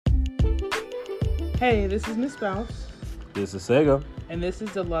Hey, this is Miss Bounce, This is Sega. and this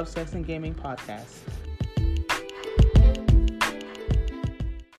is the Love, Sex, and Gaming Podcast.